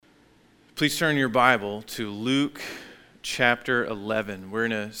Please turn your Bible to Luke chapter 11. We're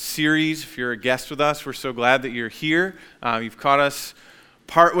in a series. If you're a guest with us, we're so glad that you're here. You've caught us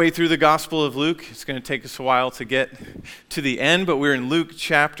partway through the Gospel of Luke. It's going to take us a while to get to the end, but we're in Luke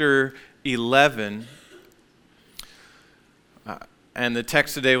chapter 11. And the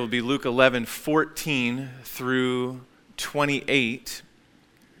text today will be Luke 11:14 through 28.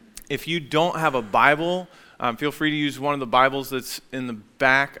 If you don't have a Bible, feel free to use one of the Bibles that's in the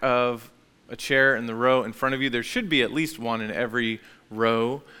back of a chair in the row in front of you. There should be at least one in every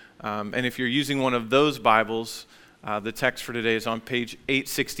row. And if you're using one of those Bibles, the text for today is on page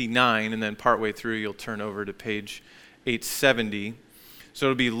 869, and then partway through you'll turn over to page 870. So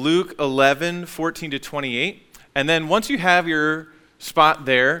it'll be Luke 11:14 to 28. And then once you have your spot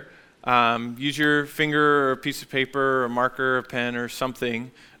there, use your finger or a piece of paper or a marker or a pen or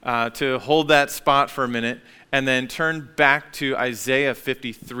something to hold that spot for a minute, and then turn back to Isaiah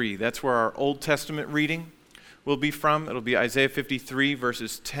 53. That's where our Old Testament reading will be from. It'll be Isaiah 53,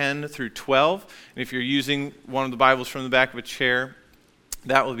 verses 10 through 12. And if you're using one of the Bibles from the back of a chair,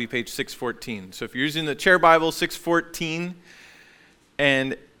 that will be page 614. So if you're using the chair Bible, 614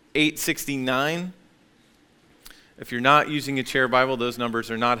 and 869. If you're not using a chair Bible, those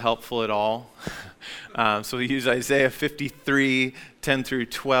numbers are not helpful at all. So we use Isaiah 53, 10 through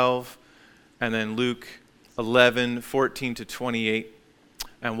 12, and then Luke 11:14 to 28.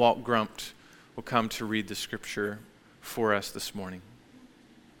 And Walt Grumpt will come to read the scripture for us this morning.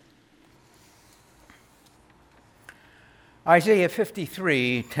 Isaiah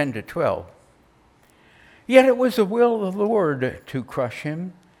 53, 10 to 12. Yet it was the will of the Lord to crush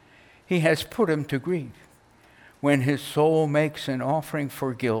him. He has put him to grief. When his soul makes an offering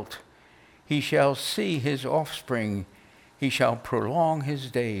for guilt, he shall see his offspring. He shall prolong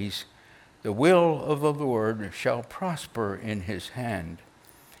his days. The will of the Lord shall prosper in his hand.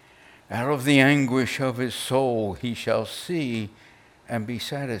 Out of the anguish of his soul he shall see and be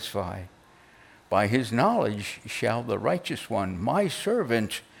satisfied. By his knowledge shall the righteous one, my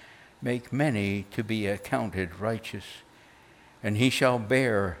servant, make many to be accounted righteous, and he shall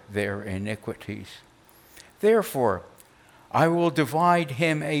bear their iniquities. Therefore, I will divide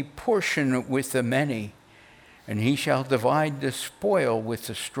him a portion with the many, and he shall divide the spoil with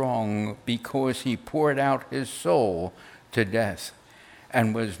the strong, because he poured out his soul to death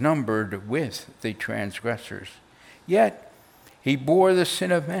and was numbered with the transgressors. Yet he bore the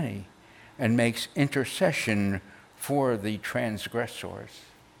sin of many and makes intercession for the transgressors.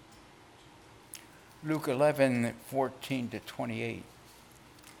 Luke 11:14 to 28.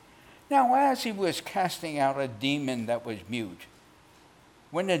 Now, as he was casting out a demon that was mute,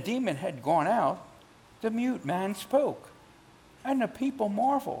 when the demon had gone out, the mute man spoke, and the people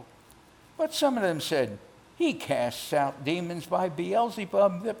marveled. But some of them said, he casts out demons by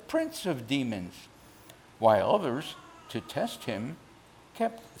Beelzebub, the prince of demons. While others, to test him,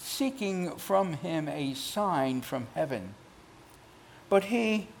 kept seeking from him a sign from heaven. But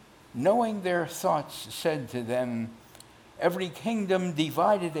he, knowing their thoughts, said to them, every kingdom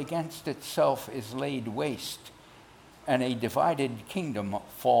divided against itself is laid waste, and a divided kingdom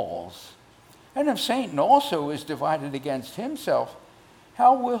falls. And if Satan also is divided against himself,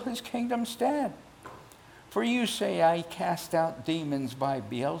 how will his kingdom stand? For you say, I cast out demons by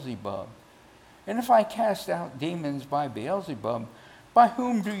Beelzebub. And if I cast out demons by Beelzebub, by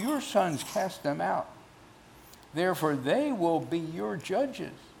whom do your sons cast them out? Therefore they will be your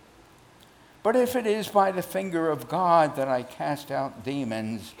judges. But if it is by the finger of God that I cast out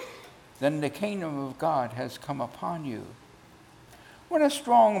demons, then the kingdom of God has come upon you. When a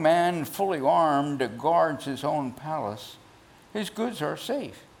strong man, fully armed, guards his own palace, his goods are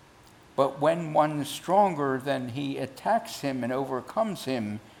safe. But when one stronger than he attacks him and overcomes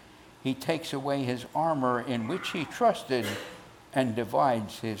him, he takes away his armor in which he trusted and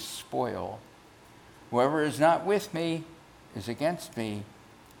divides his spoil. Whoever is not with me is against me,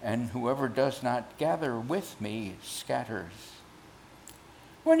 and whoever does not gather with me scatters.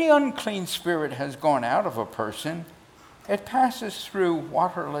 When the unclean spirit has gone out of a person, it passes through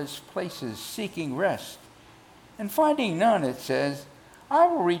waterless places seeking rest. And finding none, it says, I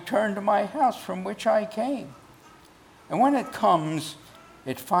will return to my house from which I came. And when it comes,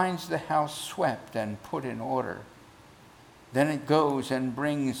 it finds the house swept and put in order. Then it goes and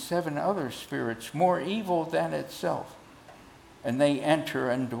brings 7 other spirits more evil than itself, and they enter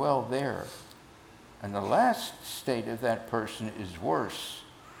and dwell there. And the last state of that person is worse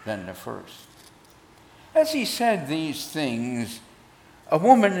than the first. As he said these things, a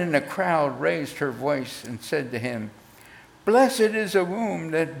woman in the crowd raised her voice and said to him, Blessed is the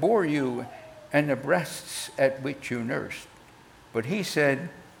womb that bore you and the breasts at which you nursed. But he said,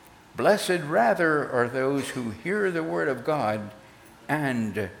 Blessed rather are those who hear the word of God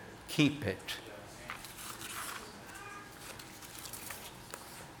and keep it.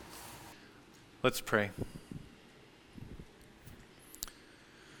 Let's pray.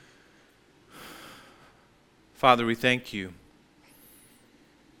 Father, we thank you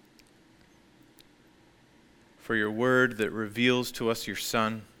for your word that reveals to us your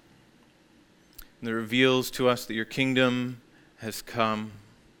Son, and that reveals to us that your kingdom has come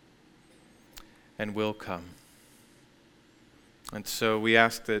and will come. And so we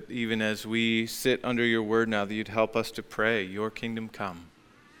ask that even as we sit under your word now, that you'd help us to pray, your kingdom come,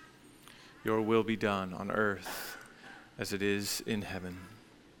 your will be done on earth as it is in heaven.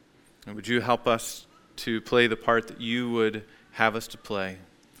 And would you help us to play the part that you would have us to play,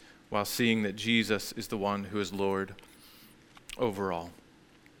 while seeing that Jesus is the one who is Lord over all.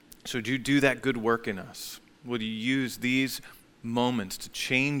 So would you do that good work in us? Would you use these moments to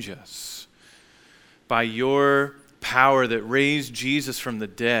change us by your power that raised Jesus from the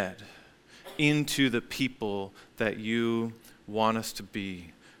dead into the people that you want us to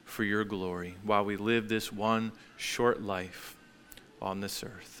be for your glory, while we live this one short life on this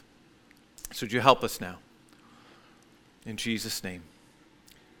earth. So would you help us now? In Jesus' name,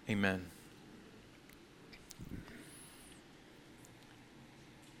 amen.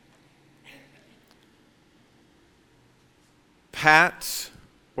 Pat's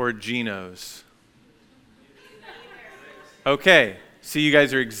or Geno's? Okay, see, you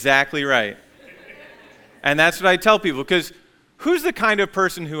guys are exactly right. And that's what I tell people, because who's the kind of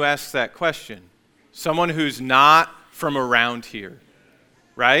person who asks that question? Someone who's not from around here,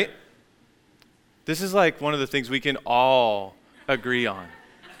 right? This is like one of the things we can all agree on,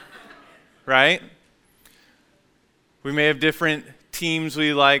 right? We may have different teams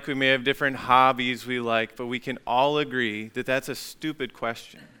we like, we may have different hobbies we like, but we can all agree that that's a stupid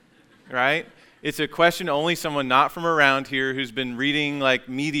question, right? It's a question only someone not from around here who's been reading like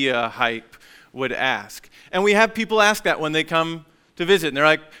media hype would ask. And we have people ask that when they come to visit, and they're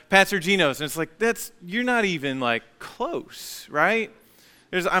like, Pat's or Geno's, and it's like, you're not even like close, right?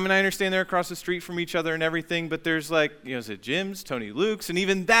 I understand they're across the street from each other and everything, but there's like, is it Jim's, Tony Luke's, and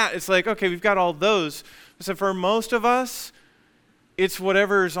even that, it's like, okay, we've got all those. So for most of us, it's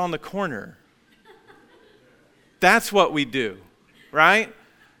whatever's on the corner. That's what we do, right?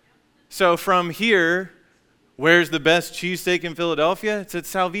 So from here, where's the best cheesesteak in Philadelphia? It's at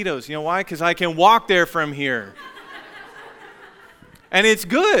Salvito's. You know why? Because I can walk there from here. And it's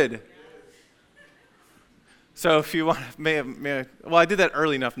good. So if you want, I did that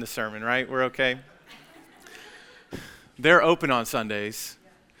early enough in the sermon, right? We're okay? They're open on Sundays.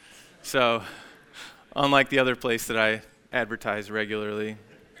 So unlike the other place that I advertise regularly.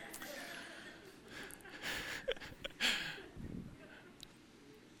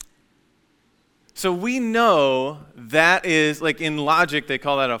 So we know that is, like in logic, they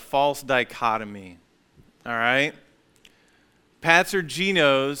call that a false dichotomy. All right? Pat's or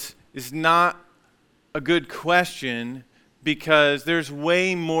Geno's is not a good question because there's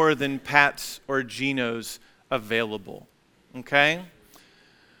way more than Pat's or Geno's available, okay?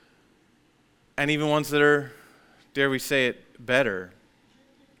 And even ones that are, dare we say it, better,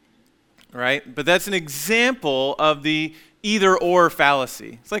 right? But that's an example of the either-or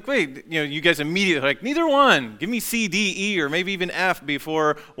fallacy. It's like, wait, you guys immediately like, neither one. Give me C, D, E, or maybe even F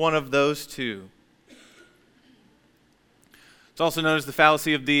before one of those two. It's also known as the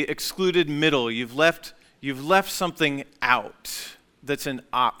fallacy of the excluded middle. You've left something out that's an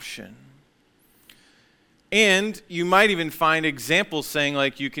option. And you might even find examples saying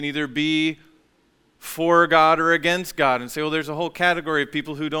like you can either be for God or against God and say, well, there's a whole category of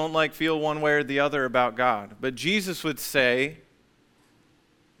people who don't feel one way or the other about God. But Jesus would say,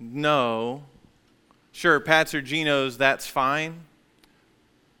 no, sure, Pat's or Geno's, that's fine,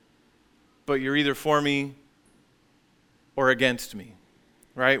 but you're either for me or against me,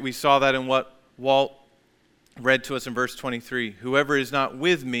 right? We saw that in what Walt read to us in verse 23. Whoever is not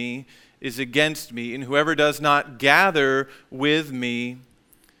with me is against me, and whoever does not gather with me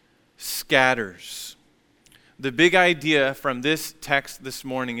scatters. The big idea from this text this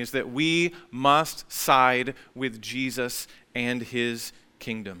morning is that we must side with Jesus and his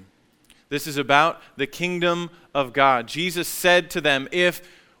kingdom. This is about the kingdom of God. Jesus said to them, if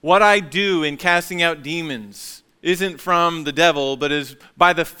what I do in casting out demons isn't from the devil, but is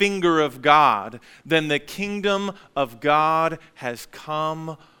by the finger of God, then the kingdom of God has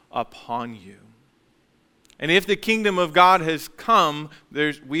come upon you. And if the kingdom of God has come,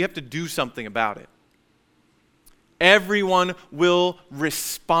 we have to do something about it. Everyone will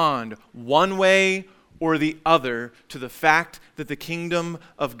respond one way or the other to the fact that the kingdom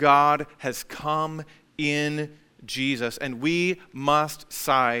of God has come in Jesus, and we must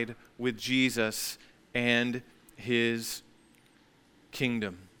side with Jesus and his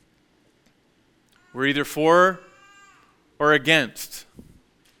kingdom. We're either for or against.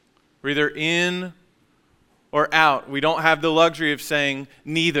 We're either in or out. We don't have the luxury of saying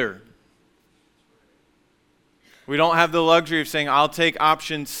neither. We don't have the luxury of saying, I'll take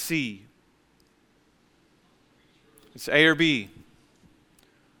option C. It's A or B.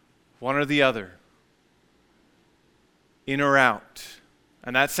 One or the other. In or out.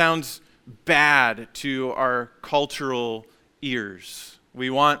 And that sounds bad to our cultural ears. We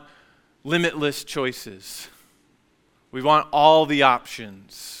want limitless choices. We want all the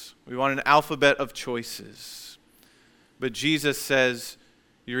options. We want an alphabet of choices. But Jesus says,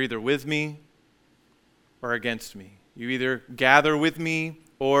 you're either with me or against me. You either gather with me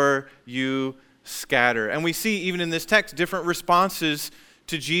or you scatter. And we see even in this text different responses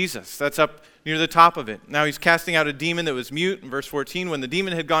to Jesus. That's up near the top of it. Now he's casting out a demon that was mute. In verse 14, when the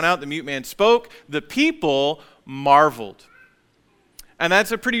demon had gone out, the mute man spoke. The people marveled. And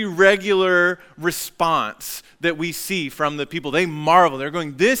that's a pretty regular response that we see from the people. They marvel. They're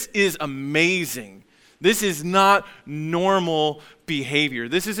going, this is amazing. This is not normal behavior.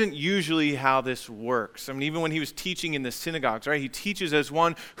 This isn't usually how this works. I mean, even when he was teaching in the synagogues, right? He teaches as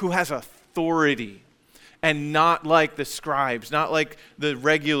one who has authority and not like the scribes, not like the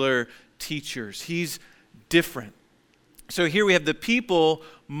regular teachers. He's different. So here we have the people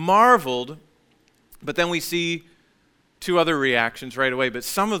marveled, but then we see two other reactions right away. But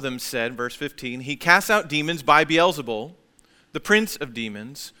some of them said, verse 15, he casts out demons by Beelzebul, the prince of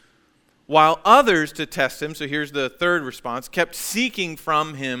demons, while others, to test him, so here's the third response, kept seeking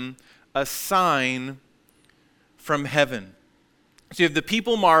from him a sign from heaven. So you have the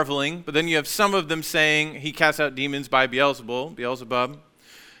people marveling, but then you have some of them saying he casts out demons by Beelzebub,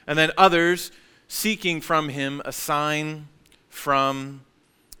 and then others seeking from him a sign from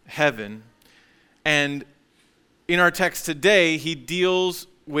heaven. And in our text today, he deals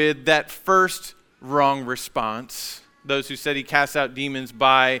with that first wrong response. Those who said he casts out demons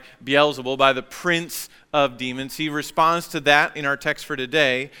by Beelzebul, by the prince of demons. He responds to that in our text for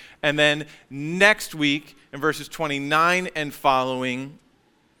today. And then next week, in verses 29 and following,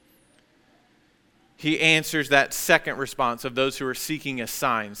 he answers that second response of those who are seeking a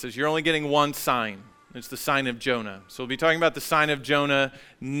sign. He says, you're only getting one sign. It's the sign of Jonah. So we'll be talking about the sign of Jonah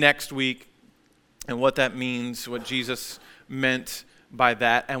next week and what that means, what Jesus meant by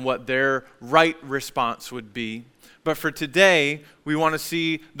that, and what their right response would be. But for today, we want to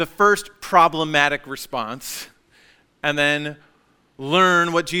see the first problematic response and then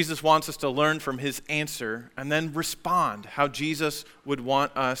learn what Jesus wants us to learn from his answer and then respond how Jesus would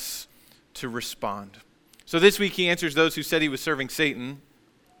want us to respond. So this week he answers those who said he was serving Satan,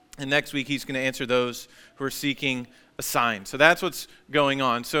 and next week he's going to answer those who are seeking a sign. So that's what's going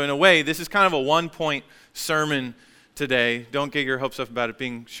on. So in a way, this is kind of a one-point sermon today. Don't get your hopes up about it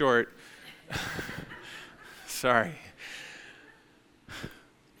being short. Sorry.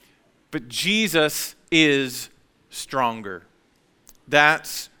 But Jesus is stronger.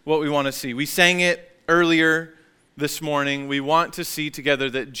 That's what we want to see. We sang it earlier this morning. We want to see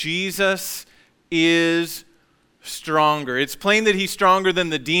together that Jesus is stronger. It's plain that he's stronger than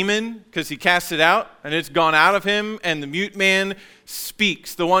the demon because he casts it out and it's gone out of him, and the mute man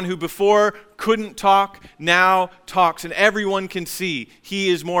speaks. The one who before couldn't talk now talks, and everyone can see he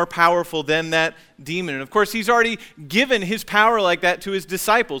is more powerful than that demon. And of course, he's already given his power like that to his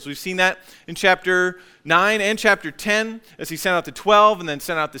disciples. We've seen that in chapter 9 and chapter 10 as he sent out the 12 and then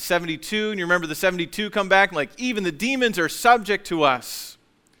sent out the 72. And you remember the 72 come back and like, even the demons are subject to us.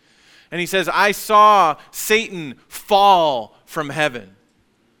 And he says, I saw Satan fall from heaven.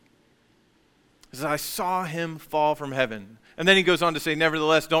 He says, I saw him fall from heaven. And then he goes on to say,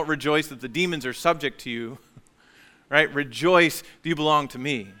 nevertheless, don't rejoice that the demons are subject to you. Right? Rejoice that you belong to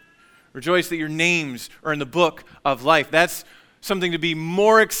me. Rejoice that your names are in the book of life. That's something to be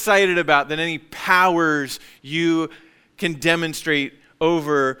more excited about than any powers you can demonstrate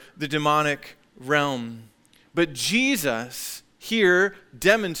over the demonic realm. But Jesus here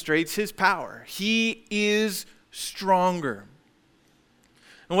demonstrates his power. He is stronger.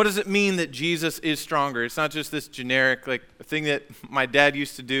 And what does it mean that Jesus is stronger? It's not just this generic, like, thing that my dad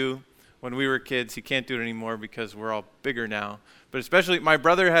used to do when we were kids. He can't do it anymore because we're all bigger now. But especially, my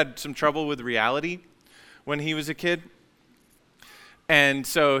brother had some trouble with reality when he was a kid. And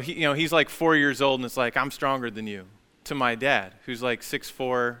so, he's like 4 years old, and it's like, I'm stronger than you. To my dad, who's like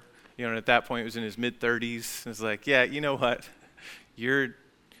 6'4", and at that point was in his mid-30s. It's like, yeah, you know what? You're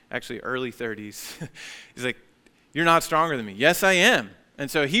actually early 30s. He's like, you're not stronger than me. Yes, I am. And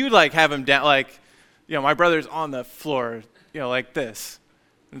so he would like have him down, like, my brother's on the floor, like this.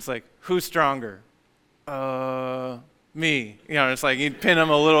 And it's like, who's stronger? Me. It's like he'd pin him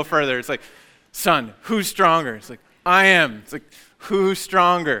a little further. It's like, son, who's stronger? It's like, I am. It's like, who's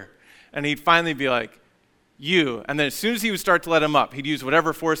stronger? And he'd finally be like, you. And then as soon as he would start to let him up, he'd use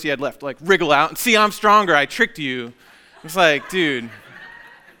whatever force he had left, like wriggle out and see, I'm stronger. I tricked you. It's like, dude.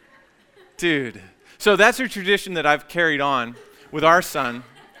 So that's a tradition that I've carried on with our son.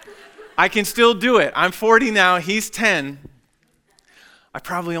 I can still do it. I'm 40 now. He's 10. I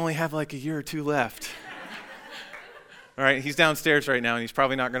probably only have like a year or two left. All right, he's downstairs right now, and he's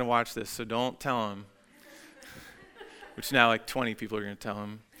probably not going to watch this, so don't tell him. Which now like 20 people are going to tell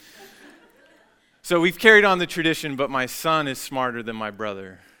him. So we've carried on the tradition, but my son is smarter than my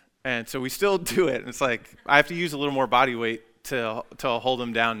brother. And so we still do it. And it's like, I have to use a little more body weight to hold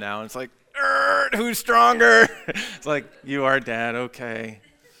him down now. And it's like, who's stronger? It's like, you are, Dad, okay.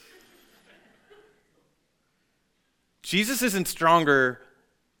 Jesus isn't stronger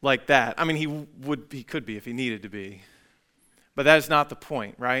like that. I mean, he could be if he needed to be. But that is not the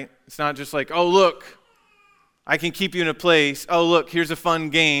point, right? It's not just like, oh, look, I can keep you in a place. Oh, look, here's a fun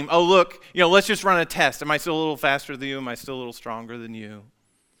game. Oh, look, let's just run a test. Am I still a little faster than you? Am I still a little stronger than you?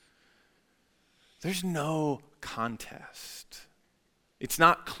 There's no contest. It's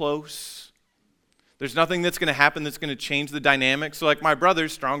not close. There's nothing that's going to happen that's going to change the dynamic. So like my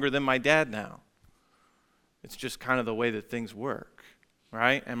brother's stronger than my dad now. It's just kind of the way that things work,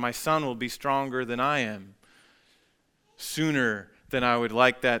 right? And my son will be stronger than I am sooner than I would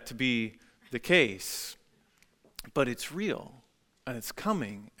like that to be the case. But it's real, and it's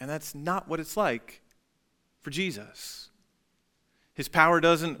coming, and that's not what it's like for Jesus. His power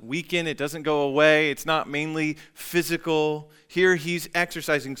doesn't weaken, it doesn't go away, it's not mainly physical. Here he's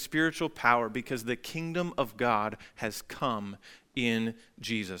exercising spiritual power because the kingdom of God has come in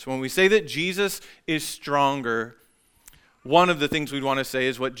Jesus. When we say that Jesus is stronger, one of the things we'd want to say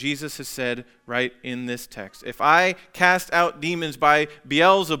is what Jesus has said right in this text. If I cast out demons by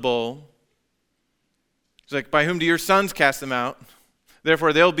Beelzebul, it's like, by whom do your sons cast them out?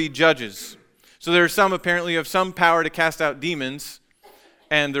 Therefore, they'll be judges. So there are some apparently who have some power to cast out demons,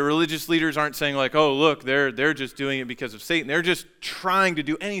 and the religious leaders aren't saying like, oh, look, they're just doing it because of Satan. They're just trying to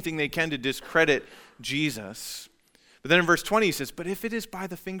do anything they can to discredit Jesus. But then in verse 20 he says, but if it is by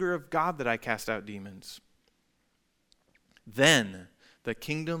the finger of God that I cast out demons, then the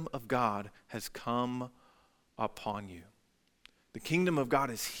kingdom of God has come upon you. The kingdom of God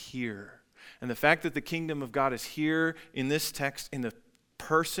is here. And the fact that the kingdom of God is here in this text, in the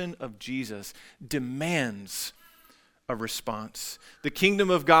person of Jesus, demands a response. The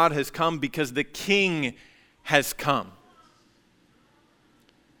kingdom of God has come because the King has come.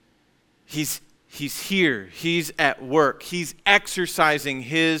 He's here. He's at work. He's exercising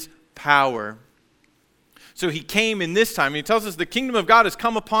his power. So he came in this time, and he tells us the kingdom of God has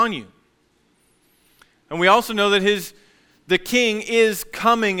come upon you. And we also know that the King is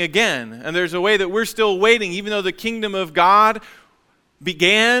coming again. And there's a way that we're still waiting, even though the kingdom of God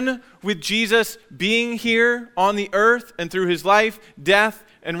began with Jesus being here on the earth and through his life, death,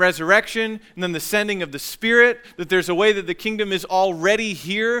 and resurrection, and then the sending of the Spirit, that there's a way that the kingdom is already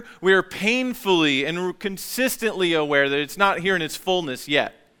here. We are painfully and consistently aware that it's not here in its fullness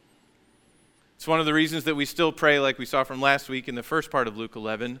yet. It's one of the reasons that we still pray, like we saw from last week in the first part of Luke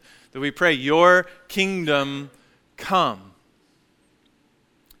 11, that we pray, your kingdom come.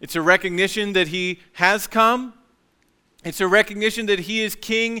 It's a recognition that he has come. It's a recognition that he is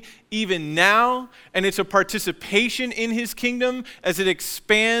king even now, and it's a participation in his kingdom as it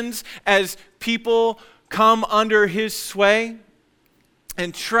expands, as people come under his sway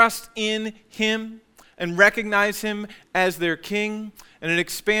and trust in him and recognize him as their king. And it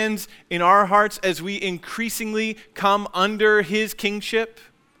expands in our hearts as we increasingly come under his kingship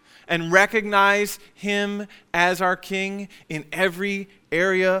and recognize him as our king in every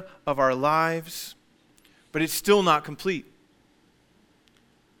area of our lives. But it's still not complete.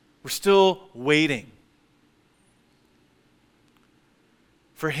 We're still waiting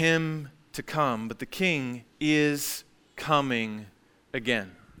for him to come, but the king is coming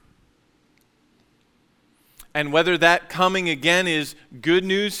again. And whether that coming again is good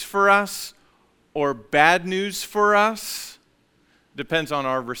news for us or bad news for us depends on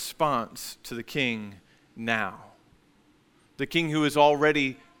our response to the king now. The king who has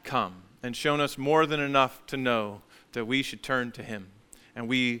already come and shown us more than enough to know that we should turn to him and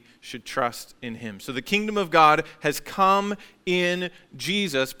we should trust in him. So the kingdom of God has come in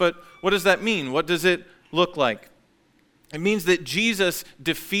Jesus, but what does that mean? What does it look like? It means that Jesus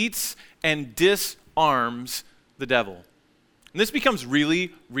defeats and disarms the devil. And this becomes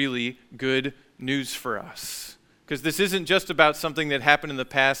really, really good news for us. Because this isn't just about something that happened in the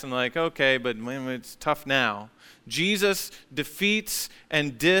past and like, okay, but it's tough now. Jesus defeats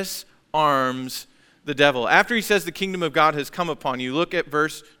and disarms the devil. After he says the kingdom of God has come upon you, look at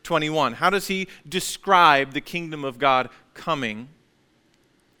verse 21. How does he describe the kingdom of God coming?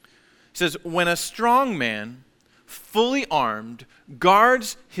 He says, when a strong man, fully armed,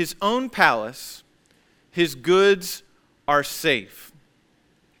 guards his own palace, his goods are safe.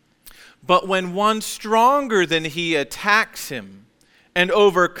 But when one stronger than he attacks him and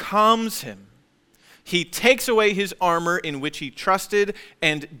overcomes him, he takes away his armor in which he trusted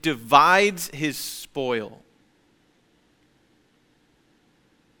and divides his spoil.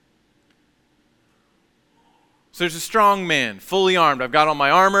 So there's a strong man, fully armed. I've got all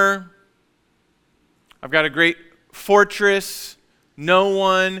my armor. I've got a great fortress. No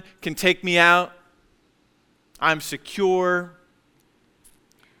one can take me out. I'm secure.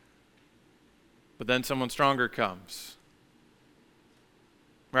 But then someone stronger comes.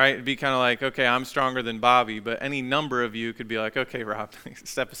 Right? It'd be kind of like, okay, I'm stronger than Bobby, but any number of you could be like, okay, Rob,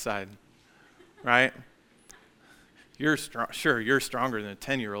 step aside. Right? You're stronger than a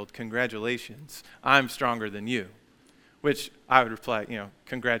 10-year-old. Congratulations. I'm stronger than you. Which I would reply,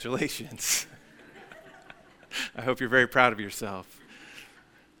 congratulations. I hope you're very proud of yourself.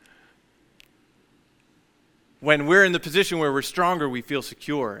 When we're in the position where we're stronger, we feel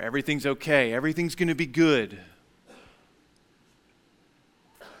secure. Everything's okay. Everything's going to be good.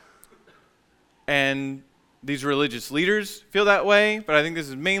 And these religious leaders feel that way, but I think this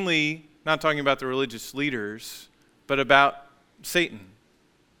is mainly not talking about the religious leaders, but about Satan.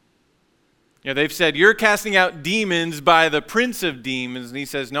 They've said, you're casting out demons by the prince of demons, and he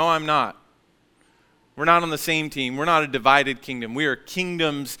says, no, I'm not. We're not on the same team. We're not a divided kingdom. We are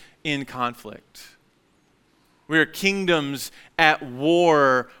kingdoms in conflict. We are kingdoms at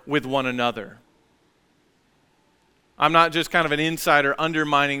war with one another. I'm not just kind of an insider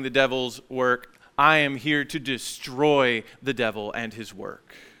undermining the devil's work. I am here to destroy the devil and his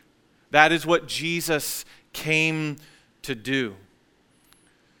work. That is what Jesus came to do.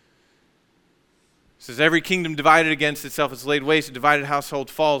 It says, every kingdom divided against itself is laid waste, a divided household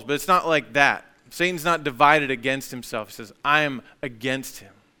falls. But it's not like that. Satan's not divided against himself. He says, I am against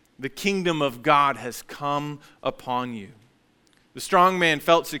him. The kingdom of God has come upon you. The strong man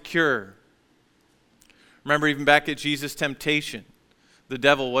felt secure. Remember, even back at Jesus' temptation, the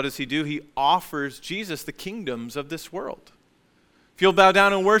devil, what does he do? He offers Jesus the kingdoms of this world. If you'll bow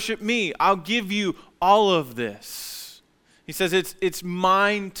down and worship me, I'll give you all of this. He says, it's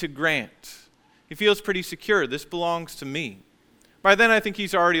mine to grant. He feels pretty secure. This belongs to me. By then, I think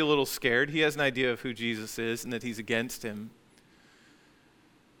he's already a little scared. He has an idea of who Jesus is and that he's against him.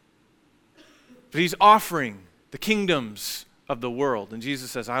 But he's offering the kingdoms of the world. And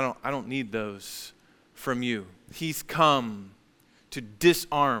Jesus says, I don't need those from you. He's come to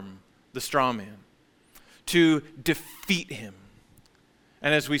disarm the straw man, to defeat him.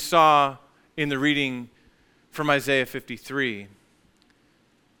 And as we saw in the reading from Isaiah 53,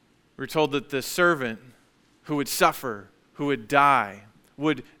 we're told that the servant who would suffer, who would die,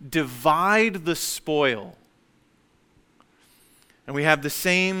 would divide the spoil. And we have the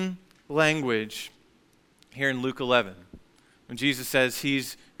same language here in Luke 11. When Jesus says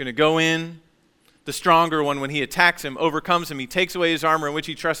he's going to go in, the stronger one, when he attacks him, overcomes him, he takes away his armor in which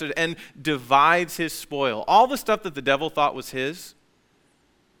he trusted and divides his spoil. All the stuff that the devil thought was his,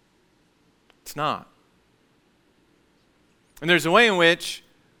 it's not. And there's a way in which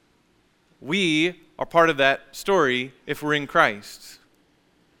we are part of that story if we're in Christ.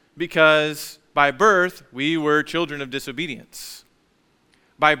 Because by birth, we were children of disobedience.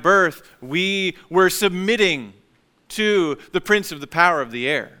 By birth, we were submitting to the prince of the power of the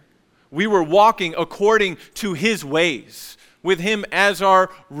air. We were walking according to his ways, with him as our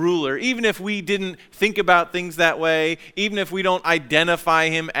ruler. Even if we didn't think about things that way, even if we don't identify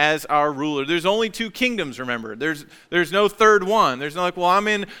him as our ruler. There's only two kingdoms, remember. There's no third one. There's no like, well, I'm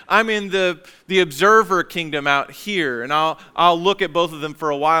in the observer kingdom out here, and I'll look at both of them for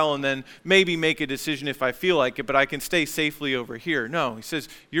a while and then maybe make a decision if I feel like it, but I can stay safely over here. No, he says,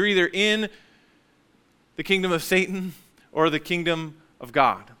 you're either in the kingdom of Satan or the kingdom of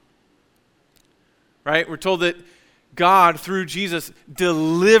God. Right? We're told that God, through Jesus,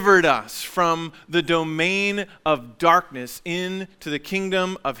 delivered us from the domain of darkness into the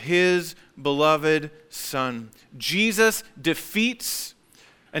kingdom of his beloved Son. Jesus defeats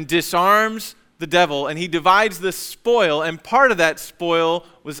and disarms the devil, and he divides the spoil, and part of that spoil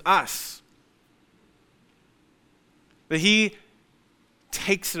was us. that he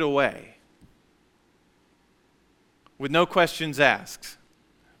takes it away with no questions asked,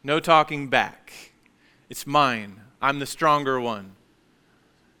 no talking back. It's mine. I'm the stronger one.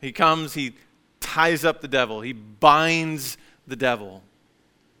 He comes, he ties up the devil, he binds the devil.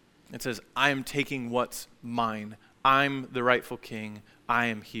 It says, I am taking what's mine. I'm the rightful king. I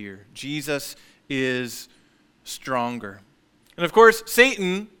am here. Jesus is stronger. And of course,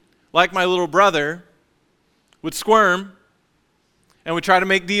 Satan, like my little brother, would squirm and would try to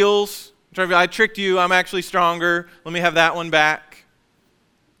make deals. Try to be, I tricked you. I'm actually stronger. Let me have that one back.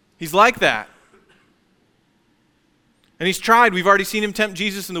 He's like that. And he's tried. We've already seen him tempt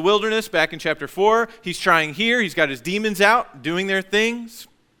Jesus in the wilderness back in chapter 4. He's trying here. He's got his demons out, doing their things.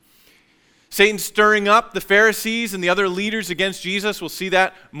 Satan's stirring up the Pharisees and the other leaders against Jesus. We'll see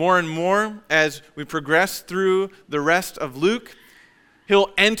that more and more as we progress through the rest of Luke. He'll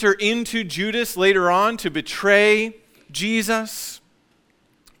enter into Judas later on to betray Jesus.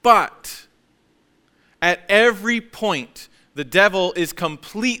 But at every point, the devil is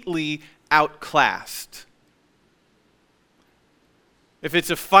completely outclassed. If it's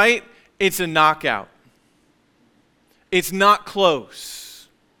a fight, it's a knockout. It's not close.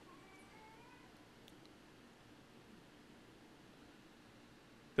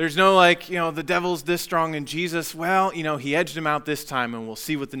 There's no the devil's this strong and Jesus, he edged him out this time and we'll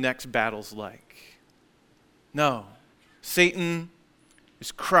see what the next battle's like. No. Satan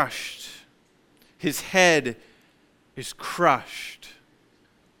is crushed. His head is crushed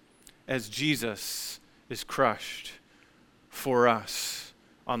as Jesus is crushed for us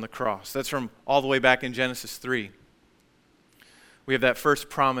on the cross. That's from all the way back in Genesis 3. We have that first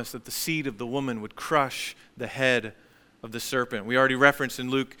promise that the seed of the woman would crush the head of the serpent. We already referenced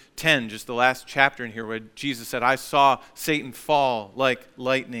in Luke 10, just the last chapter in here, where Jesus said, I saw Satan fall like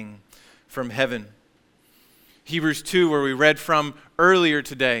lightning from heaven. Hebrews 2, where we read from earlier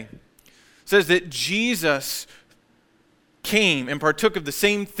today, says that Jesus came and partook of the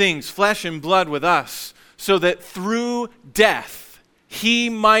same things, flesh and blood with us, so that through death he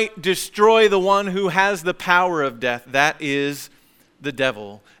might destroy the one who has the power of death, that is the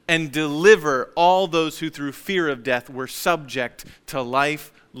devil, and deliver all those who through fear of death were subject to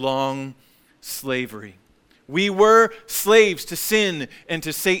lifelong slavery. We were slaves to sin and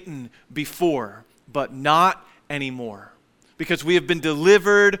to Satan before, but not anymore, because we have been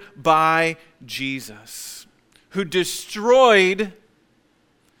delivered by Jesus, who destroyed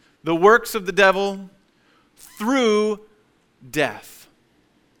the works of the devil through death.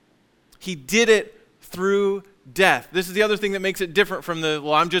 He did it through death. This is the other thing that makes it different from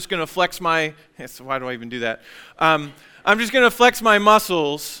I'm just going to flex my, why do I even do that? I'm just going to flex my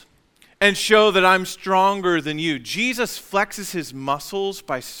muscles and show that I'm stronger than you. Jesus flexes his muscles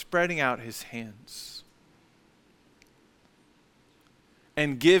by spreading out his hands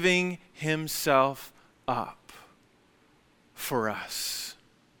and giving himself up for us.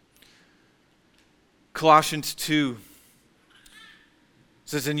 Colossians 2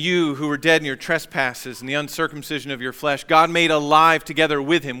 says, and you who were dead in your trespasses and the uncircumcision of your flesh, God made alive together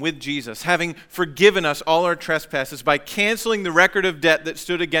with him, with Jesus, having forgiven us all our trespasses by canceling the record of debt that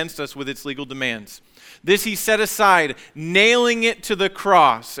stood against us with its legal demands. This he set aside, nailing it to the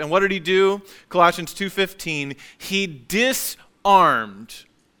cross. And what did he do? Colossians 2:15, he disarmed,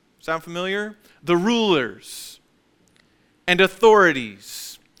 sound familiar? The rulers and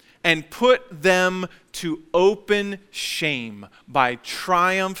authorities, and put them to open shame by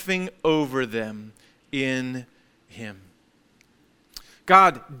triumphing over them in him.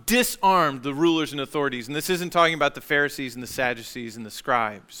 God disarmed the rulers and authorities. And this isn't talking about the Pharisees and the Sadducees and the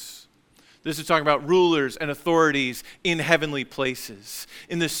scribes. This is talking about rulers and authorities in heavenly places,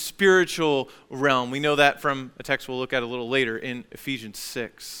 in the spiritual realm. We know that from a text we'll look at a little later in Ephesians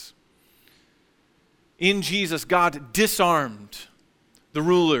 6. In Jesus, God disarmed the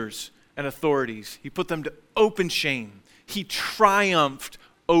rulers and authorities. He put them to open shame. He triumphed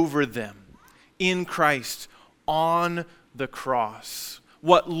over them in Christ on the cross.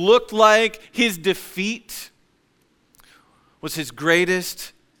 What looked like his defeat was his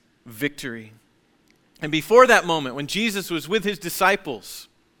greatest victory. And before that moment, when Jesus was with his disciples,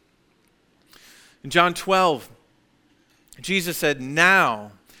 in John 12, Jesus said,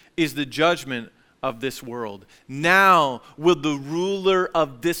 now is the judgment of this world. Now will the ruler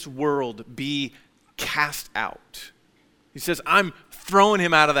of this world be cast out. He says, I'm throwing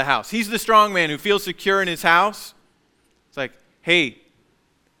him out of the house. He's the strong man who feels secure in his house. It's like, hey,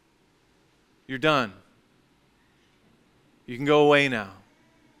 you're done. You can go away now.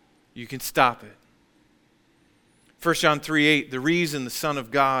 You can stop it. 1 John 3:8, the reason the Son of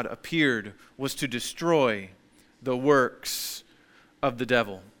God appeared was to destroy the works of the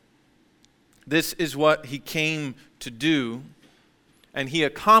devil. This is what he came to do, and he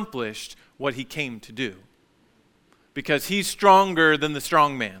accomplished what he came to do. Because he's stronger than the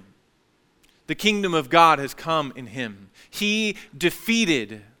strong man. The kingdom of God has come in him. He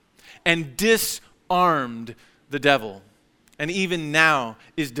defeated and disarmed the devil, and even now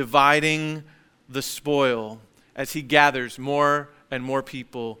is dividing the spoil as he gathers more and more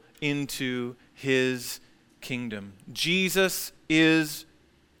people into his kingdom. Jesus is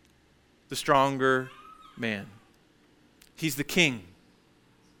the stronger man. He's the king.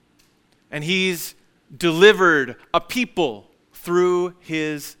 And he's delivered a people through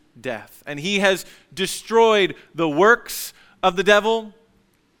his death. And he has destroyed the works of the devil.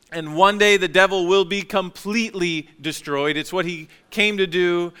 And one day the devil will be completely destroyed. It's what he came to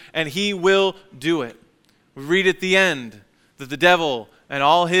do, and he will do it. We read at the end that the devil and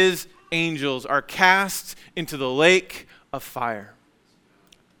all his angels are cast into the lake of fire.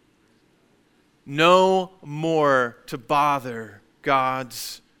 No more to bother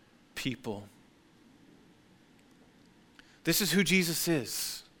God's people. This is who Jesus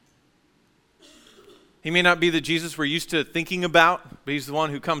is. He may not be the Jesus we're used to thinking about, but he's the one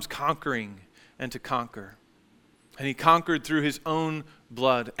who comes conquering and to conquer. And he conquered through his own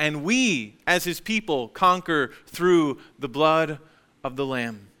blood. And we, as his people, conquer through the blood of the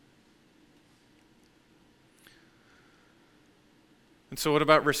Lamb. And so what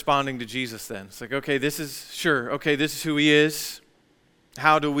about responding to Jesus then? It's like, okay, this is who he is.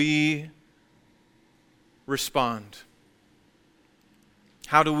 How do we respond?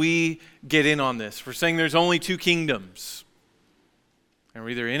 How do we get in on this? We're saying there's only two kingdoms. And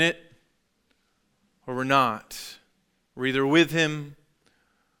we're either in it or we're not. We're either with him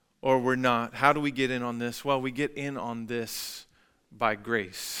or we're not. How do we get in on this? Well, we get in on this by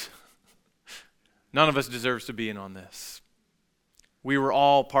grace. None of us deserves to be in on this. We were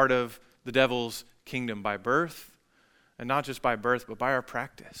all part of the devil's kingdom by birth, and not just by birth, but by our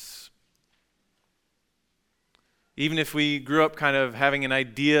practice. Even if we grew up kind of having an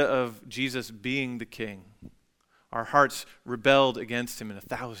idea of Jesus being the king, our hearts rebelled against him in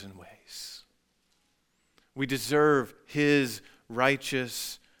 1,000 ways. We deserve his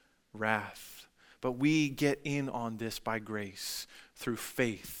righteous wrath, but we get in on this by grace through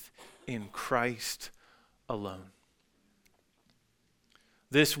faith in Christ alone.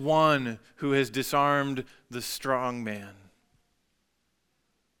 This one who has disarmed the strong man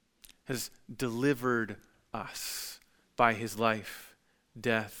has delivered us by his life,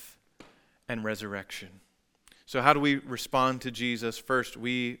 death, and resurrection. So how do we respond to Jesus? First,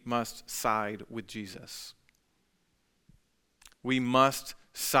 we must side with Jesus. We must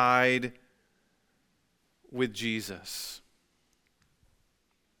side with Jesus.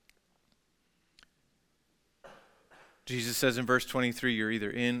 Jesus says in verse 23, you're either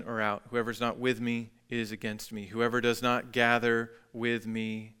in or out. Whoever's not with me is against me. Whoever does not gather with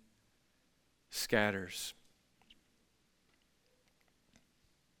me scatters.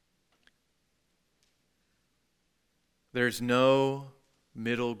 There's no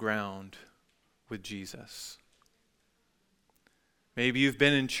middle ground with Jesus. Maybe you've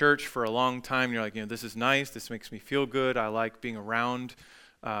been in church for a long time and you're like, this is nice, this makes me feel good, I like being around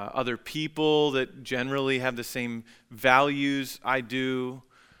other people that generally have the same values I do,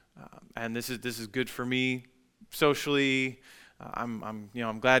 and this is good for me socially. I'm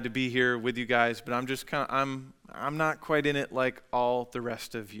glad to be here with you guys, but I'm not quite in it like all the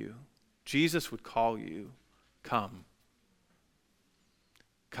rest of you. Jesus would call you, come.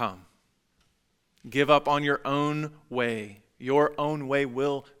 Give up on your own way. Your own way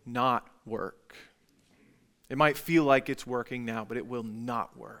will not work. It might feel like it's working now, but it will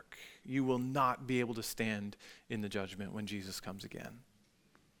not work. You will not be able to stand in the judgment when Jesus comes again.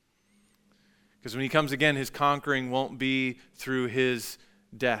 Because when he comes again, his conquering won't be through his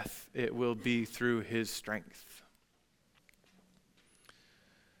death. It will be through his strength.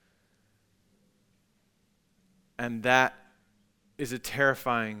 And that is a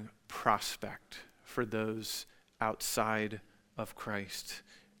terrifying prospect for those outside of Christ.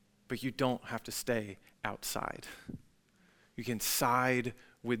 But you don't have to stay outside. You can side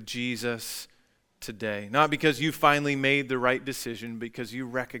with Jesus today. Not because you finally made the right decision, because you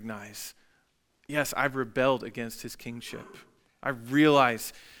recognize, yes, I've rebelled against his kingship. I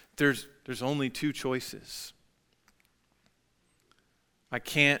realize there's only two choices. I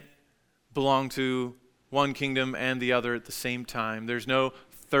can't belong to one kingdom and the other at the same time. There's no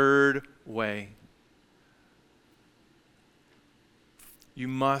third way. You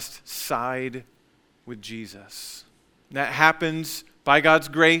must side with Jesus. That happens by God's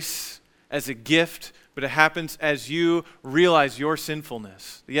grace as a gift but it happens as you realize your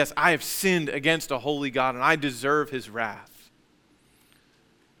sinfulness. Yes, I have sinned against a holy God, and I deserve his wrath.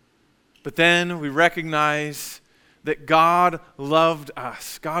 But then we recognize that God loved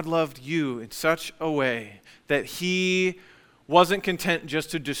us. God loved you in such a way that he wasn't content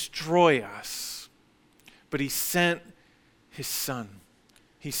just to destroy us, but he sent his son.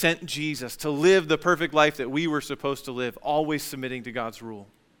 He sent Jesus to live the perfect life that we were supposed to live, always submitting to God's rule.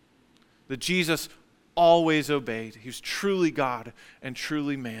 That Jesus always obeyed. He was truly God and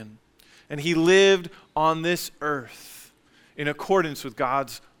truly man. And he lived on this earth in accordance with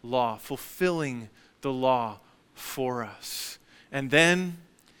God's law, fulfilling the law for us. And then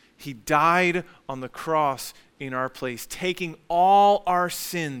he died on the cross in our place, taking all our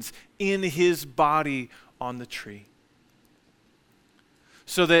sins in his body on the tree,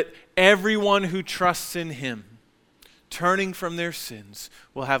 so that everyone who trusts in him, turning from their sins,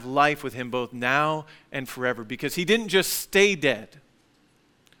 will have life with him both now and forever. Because he didn't just stay dead.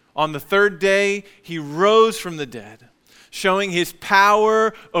 On the third day, he rose from the dead, showing his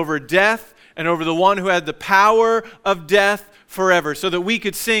power over death and over the one who had the power of death forever. So that we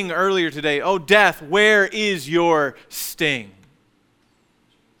could sing earlier today, "Oh death, where is your sting?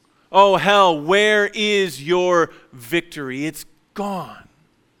 Oh hell, where is your victory?" It's gone.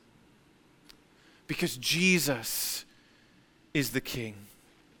 Because Jesus is the King.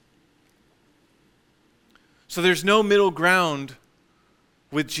 So there's no middle ground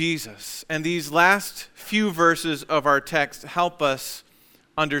with Jesus. And these last few verses of our text help us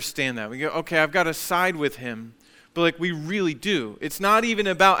understand that. We go, okay, I've got to side with him. But we really do. It's not even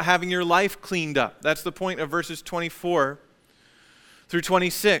about having your life cleaned up. That's the point of verses 24 through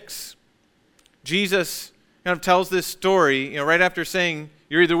 26. Jesus kind of tells this story, right after saying,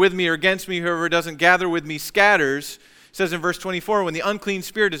 "You're either with me or against me. Whoever doesn't gather with me scatters." It says in verse 24, "When the unclean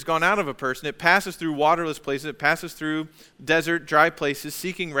spirit has gone out of a person, it passes through waterless places, it passes through desert, dry places,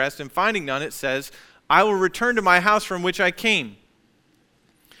 seeking rest, and finding none, it says, 'I will return to my house from which I came.'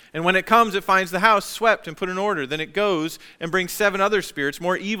 And when it comes, it finds the house swept and put in order. Then it goes and brings 7 other spirits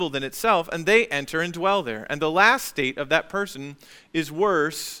more evil than itself, and they enter and dwell there. And the last state of that person is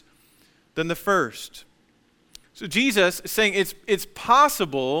worse than the first." So Jesus is saying it's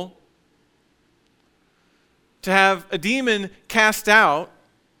possible to have a demon cast out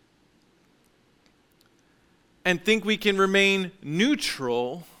and think we can remain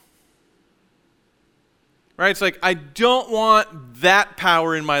neutral. Right? It's like, I don't want that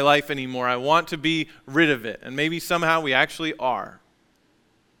power in my life anymore. I want to be rid of it. And maybe somehow we actually are.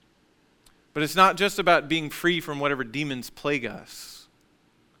 But it's not just about being free from whatever demons plague us.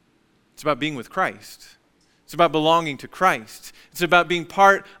 It's about being with Christ. It's about belonging to Christ. It's about being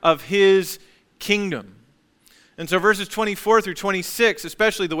part of his kingdom. And so verses 24 through 26,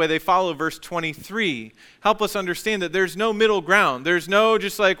 especially the way they follow verse 23, help us understand that there's no middle ground. There's no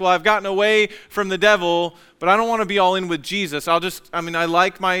just like, well, I've gotten away from the devil, but I don't want to be all in with Jesus. I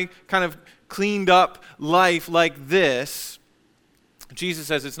like my kind of cleaned up life like this. Jesus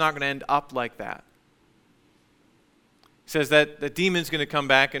says it's not going to end up like that. He says that the demon's going to come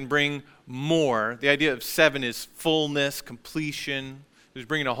back and bring more. The idea of 7 is fullness, completion. He's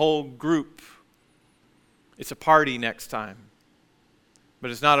bringing a whole group. It's a party next time. But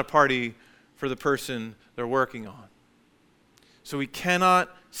it's not a party for the person they're working on. So we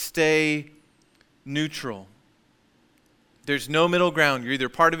cannot stay neutral. There's no middle ground. You're either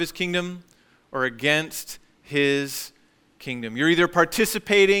part of his kingdom or against his kingdom. You're either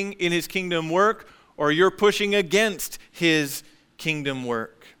participating in his kingdom work or you're pushing against his kingdom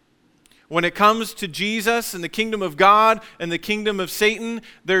work. When it comes to Jesus and the kingdom of God and the kingdom of Satan,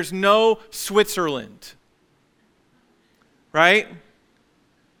 there's no Switzerland. Right?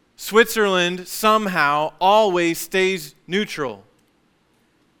 Switzerland somehow always stays neutral.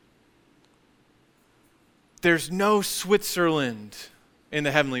 There's no Switzerland in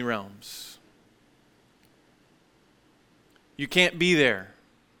the heavenly realms. You can't be there.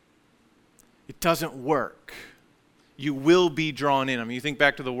 It doesn't work. You will be drawn in. You think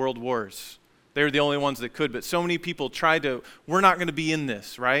back to the world wars. They were the only ones that could, but so many people tried to, we're not going to be in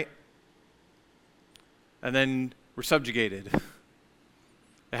this, right? And then we're subjugated.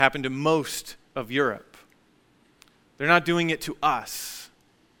 It happened to most of Europe. They're not doing it to us.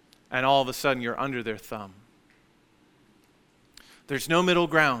 And all of a sudden you're under their thumb. There's no middle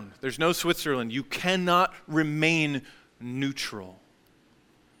ground. There's no Switzerland. You cannot remain neutral.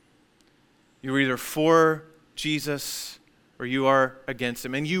 You're either for Jesus or you are against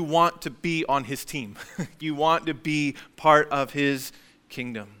him. And you want to be on his team. You want to be part of his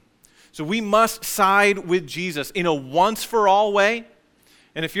kingdom. So we must side with Jesus in a once-for-all way.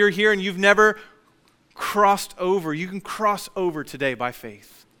 And if you're here and you've never crossed over. You can cross over today by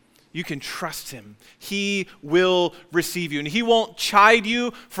faith. You can trust him. He will receive you. And he won't chide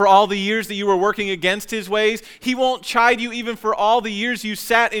you for all the years that you were working against his ways. He won't chide you even for all the years you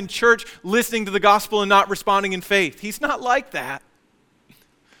sat in church listening to the gospel and not responding in faith. He's not like that.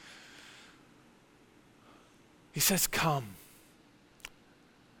 He says, come,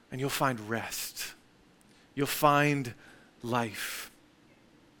 and you'll find rest. You'll find life.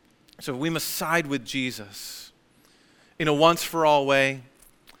 So we must side with Jesus in a once-for-all way.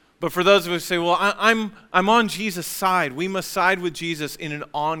 But for those of us who say, well, I'm on Jesus' side, we must side with Jesus in an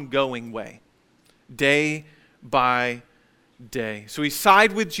ongoing way, day by day. So we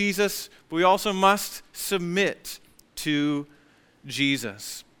side with Jesus, but we also must submit to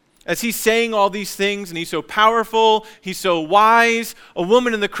Jesus. As he's saying all these things, and he's so powerful, he's so wise, a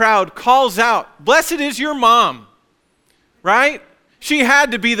woman in the crowd calls out, "Blessed is your mom," right? She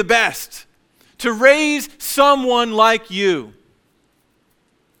had to be the best to raise someone like you.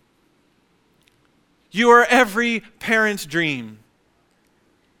 You are every parent's dream.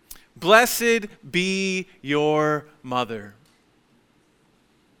 Blessed be your mother.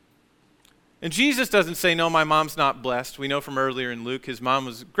 And Jesus doesn't say, no, my mom's not blessed. We know from earlier in Luke, his mom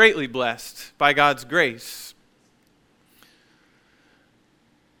was greatly blessed by God's grace.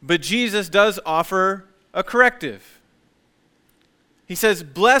 But Jesus does offer a corrective. He says,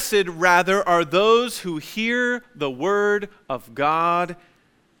 blessed rather are those who hear the word of God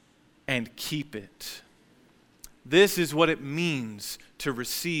and keep it. This is what it means to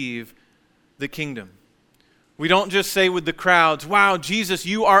receive the kingdom. We don't just say with the crowds, wow, Jesus,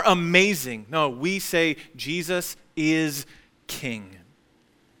 you are amazing. No, we say Jesus is king.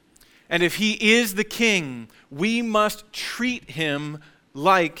 And if he is the king, we must treat him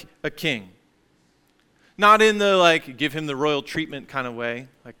like a king. Not in the give him the royal treatment kind of way.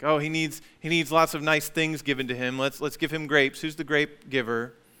 Like, oh, he needs lots of nice things given to him. Let's give him grapes. Who's the grape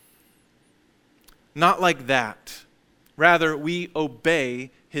giver? Not like that. Rather, we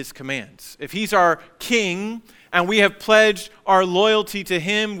obey his commands. If he's our king and we have pledged our loyalty to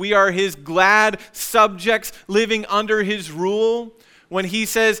him, we are his glad subjects living under his rule. When he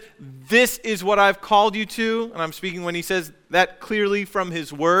says, this is what I've called you to, and I'm speaking when he says that clearly from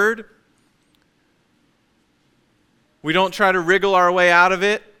his word, we don't try to wriggle our way out of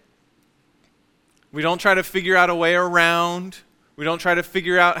it. We don't try to figure out a way around. We don't try to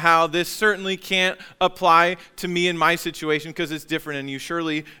figure out how this certainly can't apply to me in my situation because it's different and you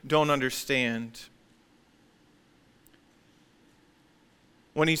surely don't understand.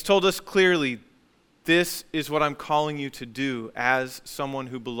 When he's told us clearly, this is what I'm calling you to do as someone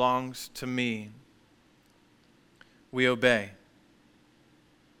who belongs to me, we obey.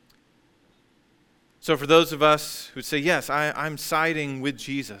 So for those of us who say, yes, I'm siding with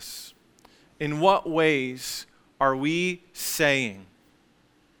Jesus, in what ways are we saying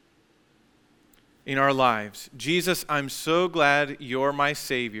in our lives, Jesus, I'm so glad you're my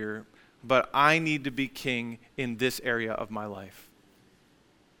Savior, but I need to be king in this area of my life.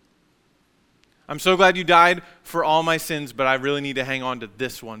 I'm so glad you died for all my sins, but I really need to hang on to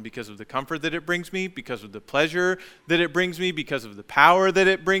this one because of the comfort that it brings me, because of the pleasure that it brings me, because of the power that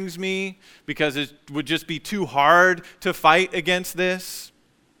it brings me, because it would just be too hard to fight against this.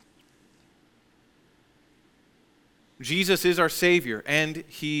 Jesus is our Savior, and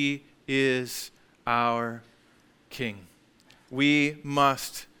he is our King. We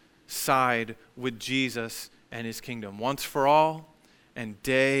must side with Jesus and his kingdom once for all and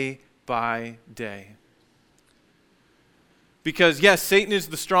day by day. Because yes, Satan is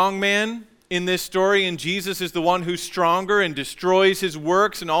the strong man in this story, and Jesus is the one who's stronger and destroys his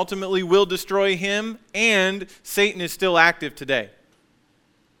works and ultimately will destroy him, and Satan is still active today.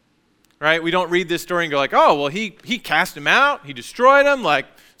 Right? We don't read this story and go like, oh, well, he cast him out, he destroyed him,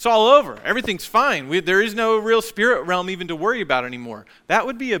 it's all over. Everything's fine. There is no real spirit realm even to worry about anymore. That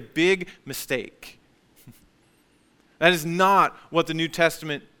would be a big mistake. That is not what the New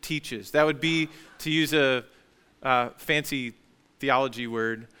Testament teaches. That would be, to use a fancy theology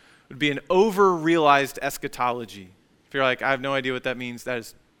word, would be an over-realized eschatology. If you're like, I have no idea what that means, that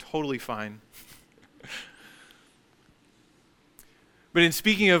is totally fine. But in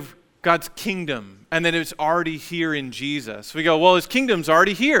speaking of God's kingdom, and that it's already here in Jesus, we go, well, his kingdom's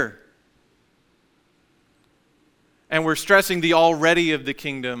already here. And we're stressing the already of the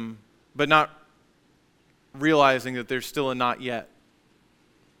kingdom, but not realizing that there's still a not yet.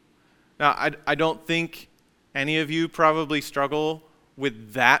 Now, I don't think any of you probably struggle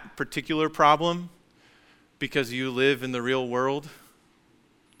with that particular problem because you live in the real world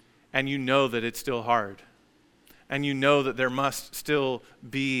and you know that it's still hard and you know that there must still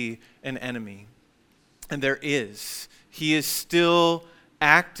be an enemy. And there is. He is still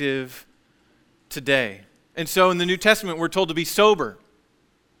active today. And so in the New Testament, we're told to be sober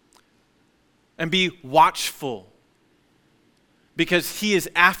and be watchful because he is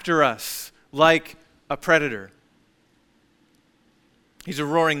after us like a predator. He's a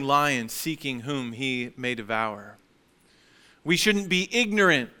roaring lion seeking whom he may devour. We shouldn't be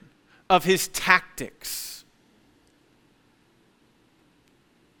ignorant of his tactics.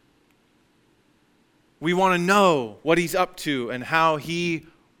 We want to know what he's up to and how he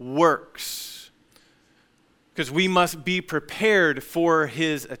works. Because we must be prepared for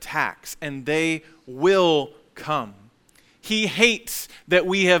his attacks, and they will come. He hates that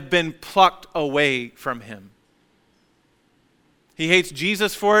we have been plucked away from him. He hates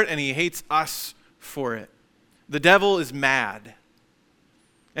Jesus for it, and he hates us for it. The devil is mad.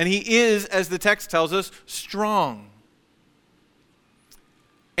 And he is, as the text tells us, strong.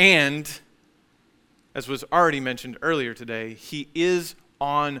 And, as was already mentioned earlier today, he is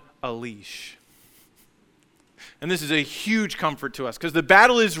on a leash. And this is a huge comfort to us because the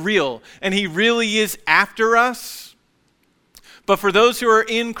battle is real and he really is after us. But for those who are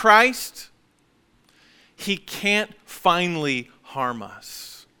in Christ, he can't finally harm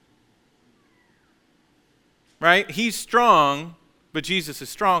us. Right? He's strong, but Jesus is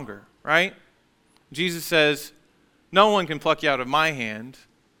stronger, right? Jesus says, no one can pluck you out of my hand.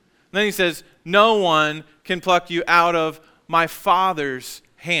 And then he says, no one can pluck you out of my Father's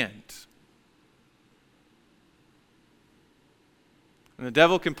hand. And the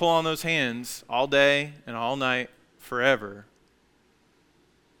devil can pull on those hands all day and all night forever.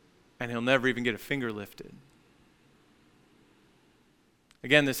 And he'll never even get a finger lifted.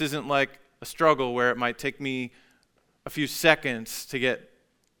 Again, this isn't like a struggle where it might take me a few seconds to get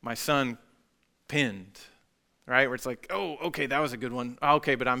my son pinned, right? Where it's like, oh, okay, that was a good one.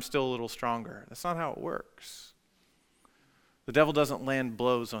 Okay, but I'm still a little stronger. That's not how it works. The devil doesn't land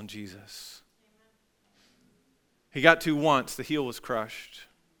blows on Jesus. He got to once, the heel was crushed.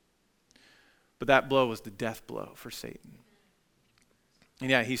 But that blow was the death blow for Satan. And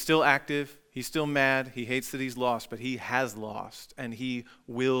yeah, he's still active. He's still mad. He hates that he's lost, but he has lost, and he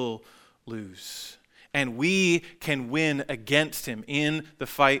will lose. And we can win against him in the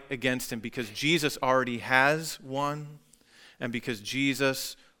fight against him because Jesus already has won and because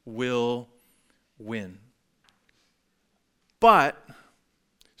Jesus will win. But,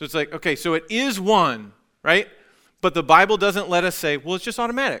 so it's like, okay, so it is won, right? But the Bible doesn't let us say, well, it's just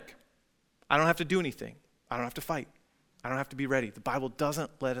automatic. I don't have to do anything. I don't have to fight. I don't have to be ready. The Bible doesn't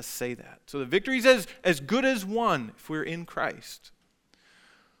let us say that. So the victory is as good as won if we're in Christ.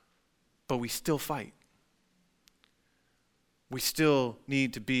 But we still fight. We still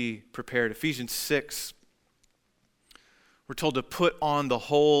need to be prepared. Ephesians 6, we're told to put on the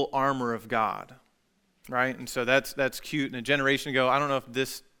whole armor of God, right? And so that's cute. And a generation ago, I don't know if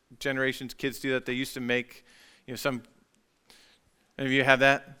this generation's kids do that. They used to make, any of you have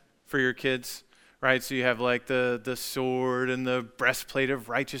that for your kids, right? So you have like the sword and the breastplate of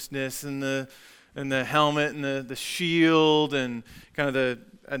righteousness and the helmet and the shield and kind of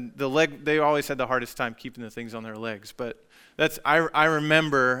the leg. They always had the hardest time keeping the things on their legs, but I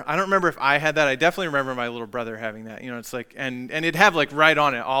remember, I don't remember if I had that. I definitely remember my little brother having that. It's like, and it'd have like right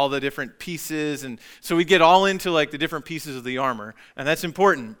on it all the different pieces. And so we get all into like the different pieces of the armor, and that's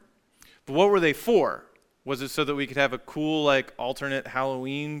important. But what were they for? Was it so that we could have a cool like alternate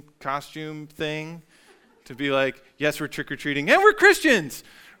Halloween costume thing? To be like, yes, we're trick-or-treating, and we're Christians,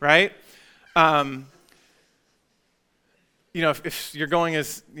 right? If you're going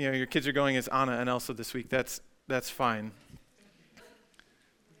as, your kids are going as Anna and Elsa this week, that's fine.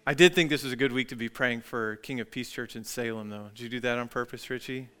 I did think this was a good week to be praying for King of Peace Church in Salem, though. Did you do that on purpose,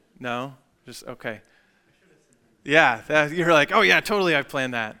 Richie? No? Just, okay. Yeah, you're like, oh yeah, totally, I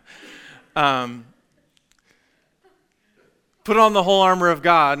planned that. Put on the whole armor of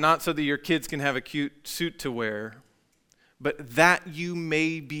God, not so that your kids can have a cute suit to wear, but that you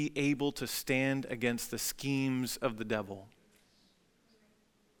may be able to stand against the schemes of the devil.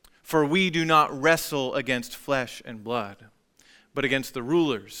 For we do not wrestle against flesh and blood, but against the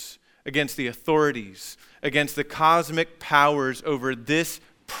rulers, against the authorities, against the cosmic powers over this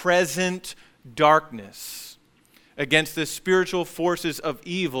present darkness, against the spiritual forces of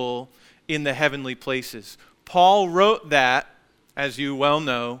evil in the heavenly places. Paul wrote that, as you well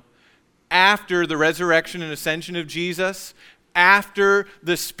know, after the resurrection and ascension of Jesus, after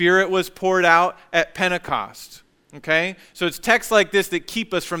the Spirit was poured out at Pentecost. Okay? So it's texts like this that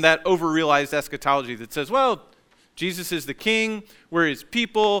keep us from that over-realized eschatology that says, well, Jesus is the king, we're his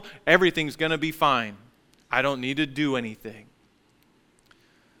people, everything's going to be fine. I don't need to do anything.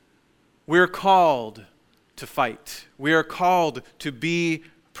 We're called to fight. We are called to be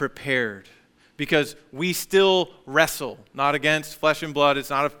prepared because we still wrestle, not against flesh and blood.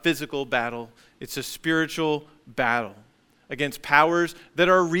 It's not a physical battle. It's a spiritual battle against powers that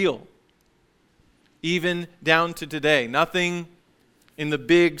are real, even down to today. Nothing in the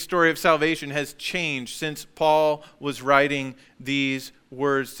big story of salvation has changed since Paul was writing these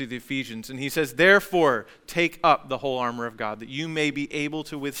words to the Ephesians. And he says, therefore, take up the whole armor of God, that you may be able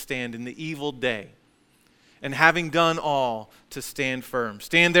to withstand in the evil day. And having done all, to stand firm.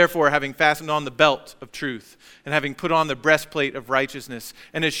 Stand therefore, having fastened on the belt of truth, and having put on the breastplate of righteousness,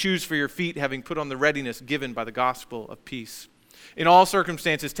 and as shoes for your feet, having put on the readiness given by the gospel of peace. In all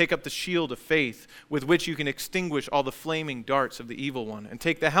circumstances, take up the shield of faith, with which you can extinguish all the flaming darts of the evil one, and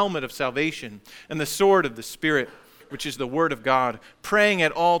take the helmet of salvation, and the sword of the Spirit, which is the word of God, praying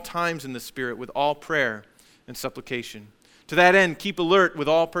at all times in the Spirit with all prayer and supplication. To that end, keep alert with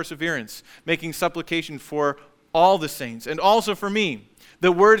all perseverance, making supplication for all the saints, and also for me,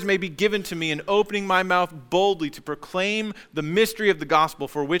 that words may be given to me in opening my mouth boldly to proclaim the mystery of the gospel,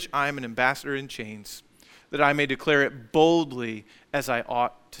 for which I am an ambassador in chains, that I may declare it boldly as I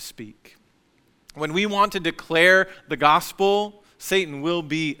ought to speak. When we want to declare the gospel, Satan will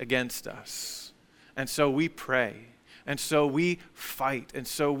be against us. And so we pray, and so we fight, and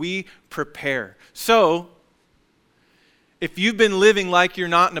so we prepare. So, if you've been living like you're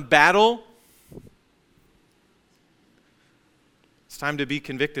not in a battle, it's time to be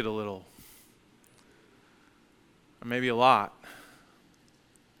convicted a little. Or maybe a lot.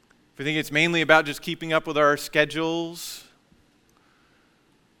 If we think it's mainly about just keeping up with our schedules,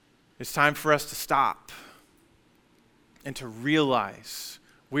 it's time for us to stop and to realize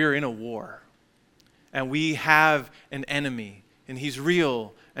we're in a war. And we have an enemy. And he's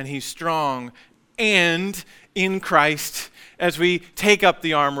real and he's strong. And in Christ, as we take up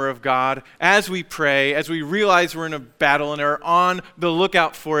the armor of God, as we pray, as we realize we're in a battle and are on the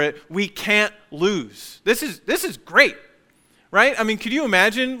lookout for it, we can't lose. This is great, right? I mean, could you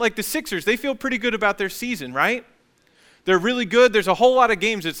imagine, like the Sixers, they feel pretty good about their season, right? They're really good. There's a whole lot of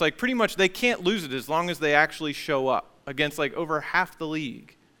games. It's like pretty much they can't lose it as long as they actually show up against like over half the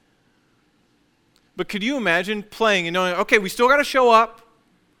league. But could you imagine playing and knowing, okay, we still got to show up.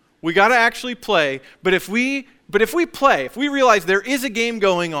 We got to actually play, but if we realize there is a game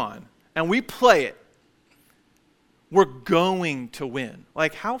going on and we play it, we're going to win.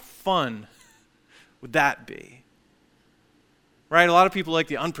 Like, how fun would that be? Right? A lot of people like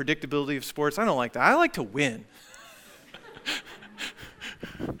the unpredictability of sports. I don't like that. I like to win.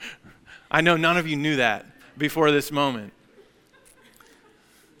 I know none of you knew that before this moment.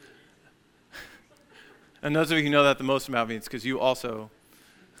 And those of you who know that the most about me, it's because you also,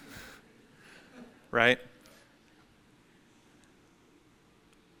 right?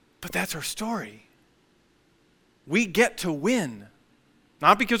 But that's our story. We get to win.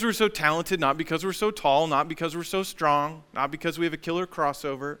 Not because we're so talented, not because we're so tall, not because we're so strong, not because we have a killer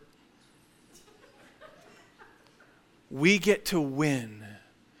crossover. We get to win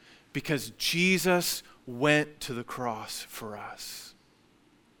because Jesus went to the cross for us.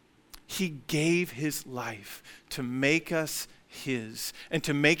 He gave his life to make us his and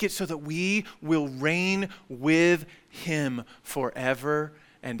to make it so that we will reign with him forever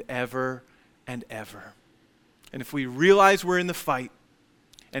and ever and ever. And if we realize we're in the fight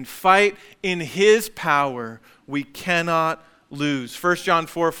and fight in his power, we cannot lose. 1 John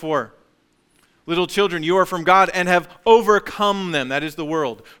 4:4. Little children, you are from God and have overcome them, that is the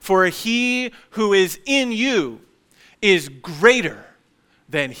world. For he who is in you is greater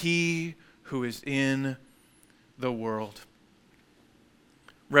than he who is in the world.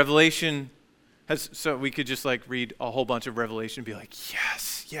 Revelation has, so we could just like read a whole bunch of Revelation and be like,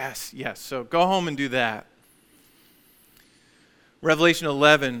 yes, yes, yes. So go home and do that. Revelation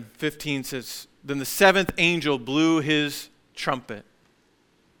 11:15 says, then the seventh angel blew his trumpet.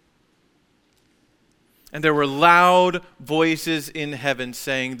 And there were loud voices in heaven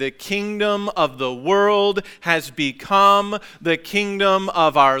saying, the kingdom of the world has become the kingdom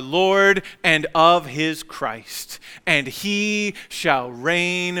of our Lord and of his Christ, and he shall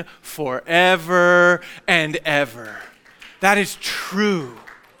reign forever and ever. That is true.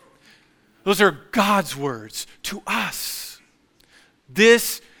 Those are God's words to us.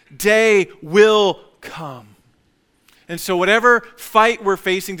 This day will come. And so whatever fight we're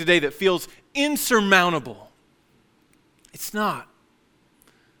facing today that feels insurmountable, it's not.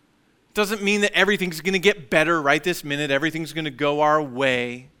 It doesn't mean that everything's going to get better right this minute. Everything's going to go our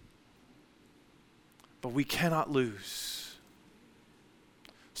way. But we cannot lose.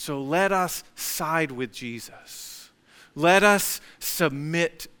 So let us side with Jesus. Let us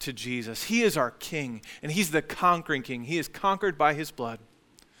submit to Jesus. He is our King, and He's the conquering King. He is conquered by His blood,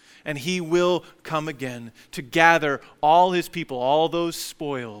 and He will come again to gather all His people, all those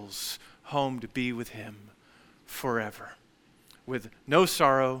spoils, home to be with Him forever, with no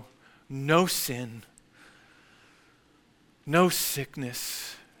sorrow, no sin, no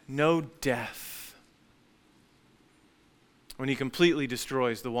sickness, no death, when He completely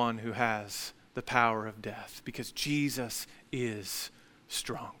destroys the one who has the power of death, because Jesus is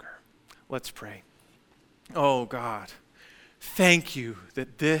stronger. Let's pray. Oh God, thank You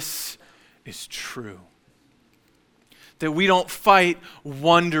that this is true. That we don't fight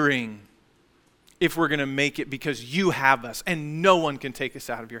wondering if we're going to make it, because You have us and no one can take us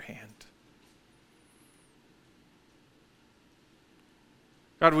out of Your hand.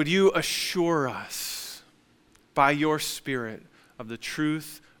 God, would You assure us by Your Spirit of the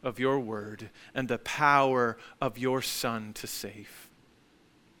truth of Your word and the power of Your Son to save?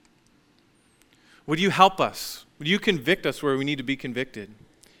 Would You help us? Would You convict us where we need to be convicted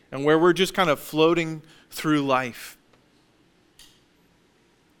and where we're just kind of floating through life?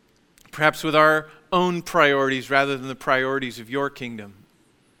 Perhaps with our own priorities rather than the priorities of Your kingdom.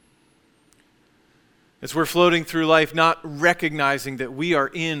 As we're floating through life, not recognizing that we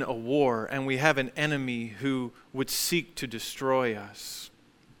are in a war and we have an enemy who would seek to destroy us.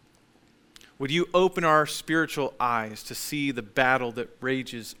 Would You open our spiritual eyes to see the battle that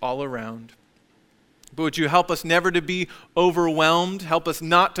rages all around? But would You help us never to be overwhelmed? Help us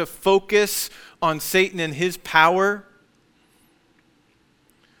not to focus on Satan and his power,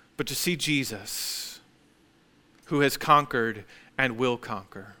 but to see Jesus, who has conquered and will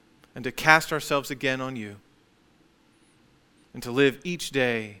conquer, and to cast ourselves again on You, and to live each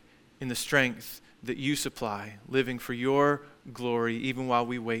day in the strength that You supply, living for Your glory, even while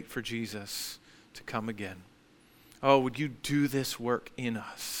we wait for Jesus to come again. Oh, would You do this work in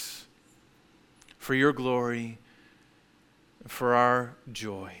us for Your glory, for our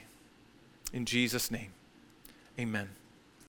joy. In Jesus' name, amen.